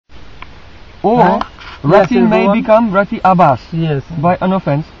Or Rati may become Rati Abas by an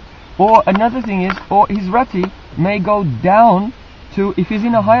offense. Or another thing is, or his Rati may go down to, if he's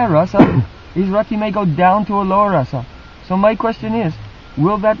in a higher rasa, his Rati may go down to a lower rasa. So my question is,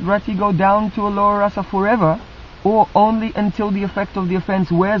 will that Rati go down to a lower rasa forever, or only until the effect of the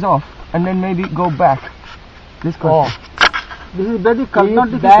offense wears off, and then maybe go back? This question. This is very not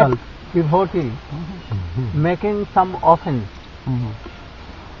difficult. That devotee making some offense,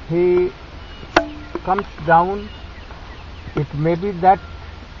 he comes down. It may be that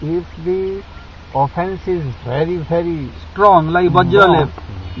if the offense is very, very strong, like Vajra,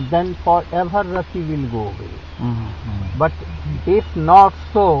 then forever Rati will go away. But if not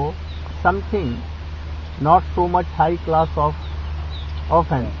so, something not so much high class of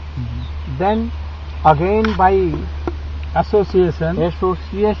offense, then again by association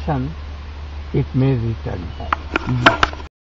it may return.